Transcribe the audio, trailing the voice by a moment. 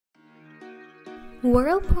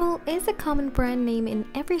Whirlpool is a common brand name in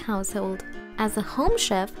every household. As a home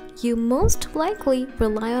chef, you most likely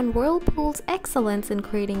rely on Whirlpool's excellence in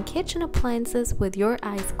creating kitchen appliances with your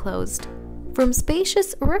eyes closed. From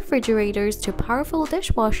spacious refrigerators to powerful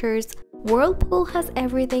dishwashers, Whirlpool has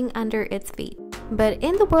everything under its feet. But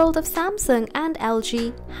in the world of Samsung and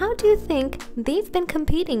LG, how do you think they've been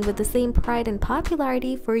competing with the same pride and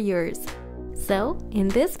popularity for years? So, in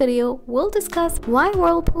this video, we'll discuss why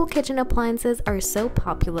Whirlpool kitchen appliances are so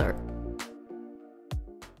popular.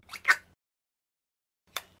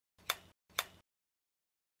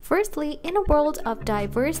 Firstly, in a world of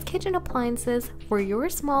diverse kitchen appliances for your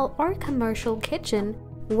small or commercial kitchen,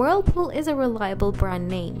 Whirlpool is a reliable brand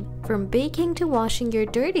name. From baking to washing your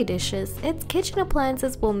dirty dishes, its kitchen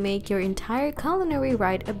appliances will make your entire culinary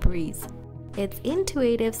ride a breeze. Its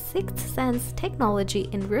intuitive sixth sense technology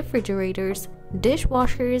in refrigerators,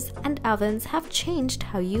 dishwashers, and ovens have changed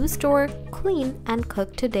how you store, clean, and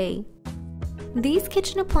cook today. These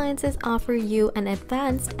kitchen appliances offer you an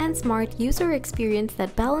advanced and smart user experience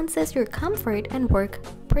that balances your comfort and work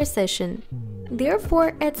precision.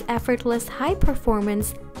 Therefore, its effortless high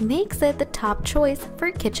performance makes it the top choice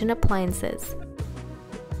for kitchen appliances.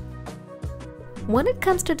 When it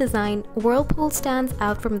comes to design, Whirlpool stands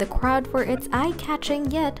out from the crowd for its eye-catching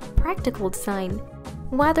yet practical design.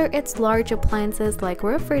 Whether it's large appliances like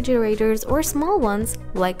refrigerators or small ones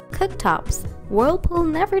like cooktops, Whirlpool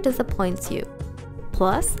never disappoints you.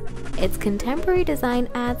 Plus, its contemporary design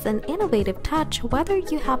adds an innovative touch whether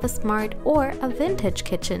you have a smart or a vintage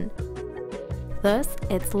kitchen. Thus,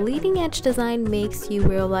 its leading-edge design makes you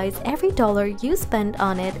realize every dollar you spend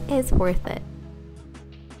on it is worth it.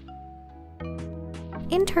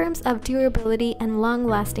 In terms of durability and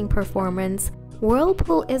long-lasting performance,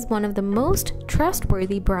 Whirlpool is one of the most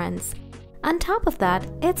trustworthy brands. On top of that,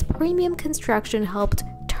 its premium construction helped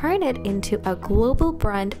turn it into a global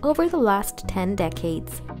brand over the last 10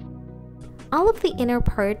 decades. All of the inner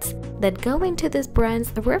parts that go into this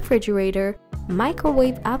brand's refrigerator,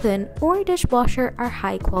 microwave oven, or dishwasher are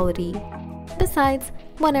high quality. Besides,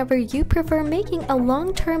 whenever you prefer making a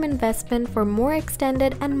long-term investment for more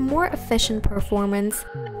extended and more efficient performance,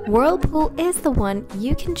 Whirlpool is the one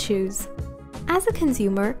you can choose. As a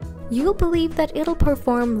consumer, you'll believe that it'll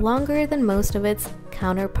perform longer than most of its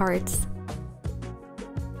counterparts.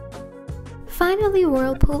 Finally,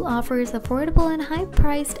 Whirlpool offers affordable and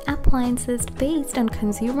high-priced appliances based on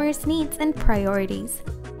consumers' needs and priorities.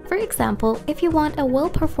 For example, if you want a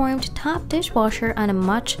well-performed top dishwasher on a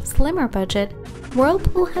much slimmer budget,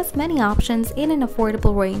 Whirlpool has many options in an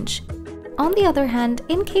affordable range. On the other hand,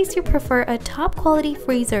 in case you prefer a top-quality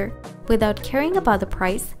freezer without caring about the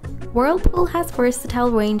price, Whirlpool has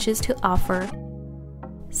versatile ranges to offer.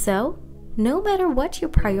 So, no matter what you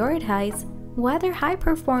prioritize, whether high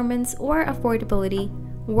performance or affordability,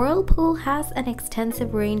 Whirlpool has an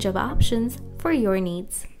extensive range of options for your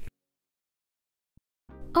needs.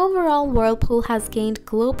 Overall, Whirlpool has gained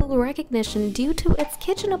global recognition due to its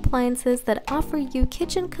kitchen appliances that offer you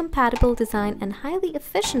kitchen-compatible design and highly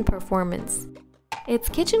efficient performance. Its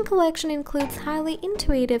kitchen collection includes highly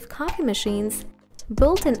intuitive coffee machines,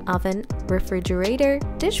 built-in oven, refrigerator,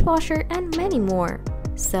 dishwasher, and many more.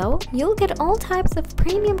 So, you'll get all types of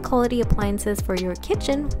premium quality appliances for your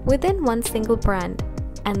kitchen within one single brand.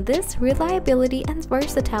 And this reliability and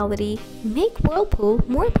versatility make Whirlpool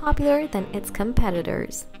more popular than its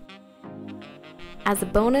competitors. As a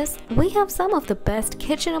bonus, we have some of the best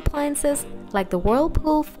kitchen appliances like the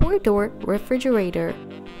Whirlpool 4-door refrigerator,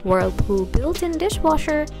 Whirlpool built-in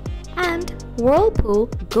dishwasher, and Whirlpool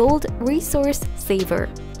Gold Resource Saver.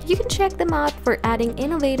 You can check them out for adding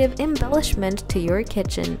innovative embellishment to your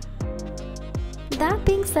kitchen. That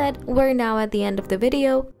being said, we're now at the end of the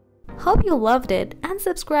video. Hope you loved it and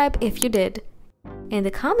subscribe if you did. In the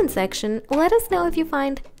comment section, let us know if you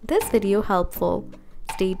find this video helpful.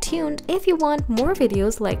 Stay tuned if you want more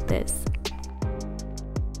videos like this.